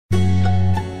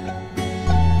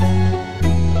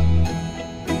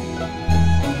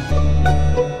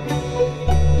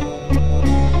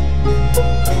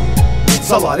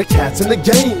There's a lot of cats in the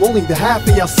game, only the half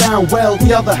of y'all sound well.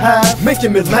 The other half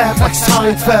making me laugh like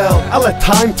Seinfeld. I let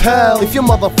time tell if you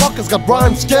motherfuckers got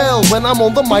rhyme skill. When I'm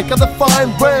on the mic, I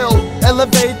define real.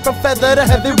 Elevate from feather to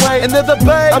heavyweight. And in the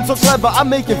bay, I'm so clever, I'm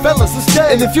making fellas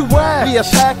escape. And if you whack, we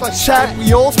attack like Shaq,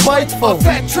 we all spiteful.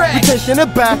 We taking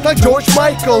it back like George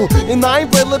Michael. And I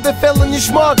ain't really been feeling you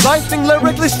smart. Lightning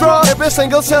lyrically strong, every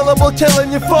single syllable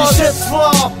killing you fuck. You shit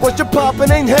flop, what you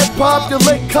poppin' ain't hip hop. You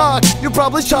lick cock, you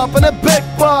probably shopping a big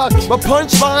buck. My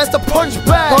punchlines to punch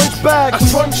back. I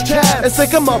crunch cats and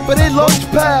stick 'em up in a lunch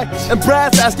pack. And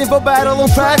brats asking for battle on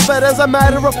tracks, but as a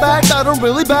matter of fact, I don't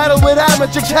really battle with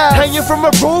amateur cats. Hanging from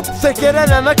a rope, thicker than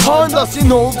anacondas. You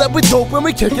know that we dope when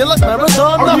we kick it like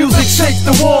Maradona. Our music shakes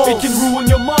the walls, it can ruin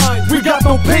your mind. We got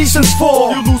no patience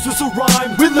for you losers who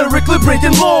rhyme. We lyrically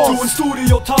breaking laws, doing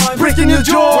studio time, breaking your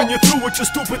jaw. When you're through with your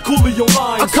stupid Coolio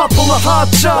lines, a couple of hot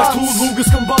shots, like two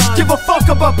Lugas combined. Give a fuck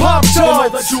about pop shots, all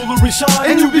that jewelry shine,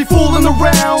 and you be fooling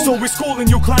around. So we schooling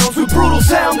you clowns with brutal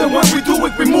sound, and when we do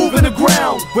it, we move in the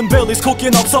ground. When Billy's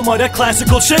cooking up some of that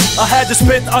classical shit, I had to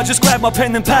spit, I just grab my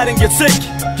pen and pad and get sick.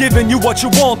 Giving you what you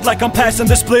want, like I'm passing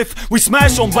the spliff. We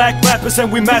smash on whack rappers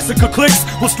and we massacre clicks.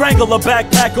 We'll strangle a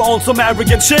backpacker on some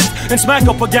arrogant shit, and smack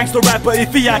up a gangster rapper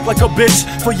if he act like a bitch.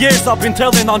 For years I've been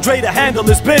telling Andre to handle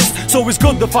his biz, so it's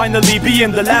good to finally be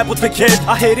in the lab with the kid.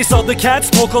 I hear these other cats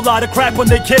talk a lot of crap when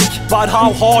they kick about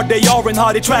how hard they are and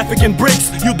how they trafficking bricks.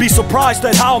 You'd be surprised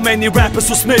at how many rappers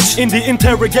will snitch in the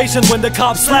interrogation when the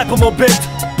cops slap them a bit.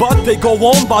 But they go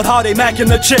on about how they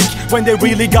macking a chick when they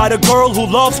really got a girl who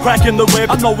loves cracking the whip.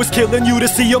 I know it's killing you to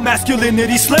see your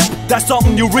masculinity slip. That's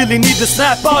something you really need to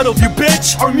snap out of you,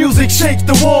 bitch. Our music shakes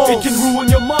the walls, it can ruin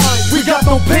your mind. We got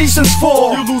no patience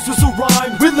for you losers who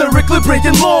rhyme. We lyrically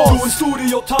breaking laws, doing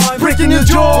studio time, breaking your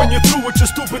jaw. When you're through with your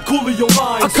stupid Coolio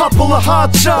lines, a couple of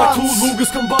hot shots, like two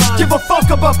Lugas combined. Give a fuck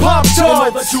about pop shots, and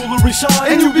all that jewelry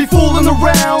shine, and you be fooling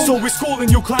around. So we're schooling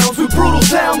you clowns with brutal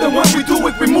sound, and when we do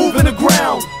it, we move in the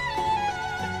ground.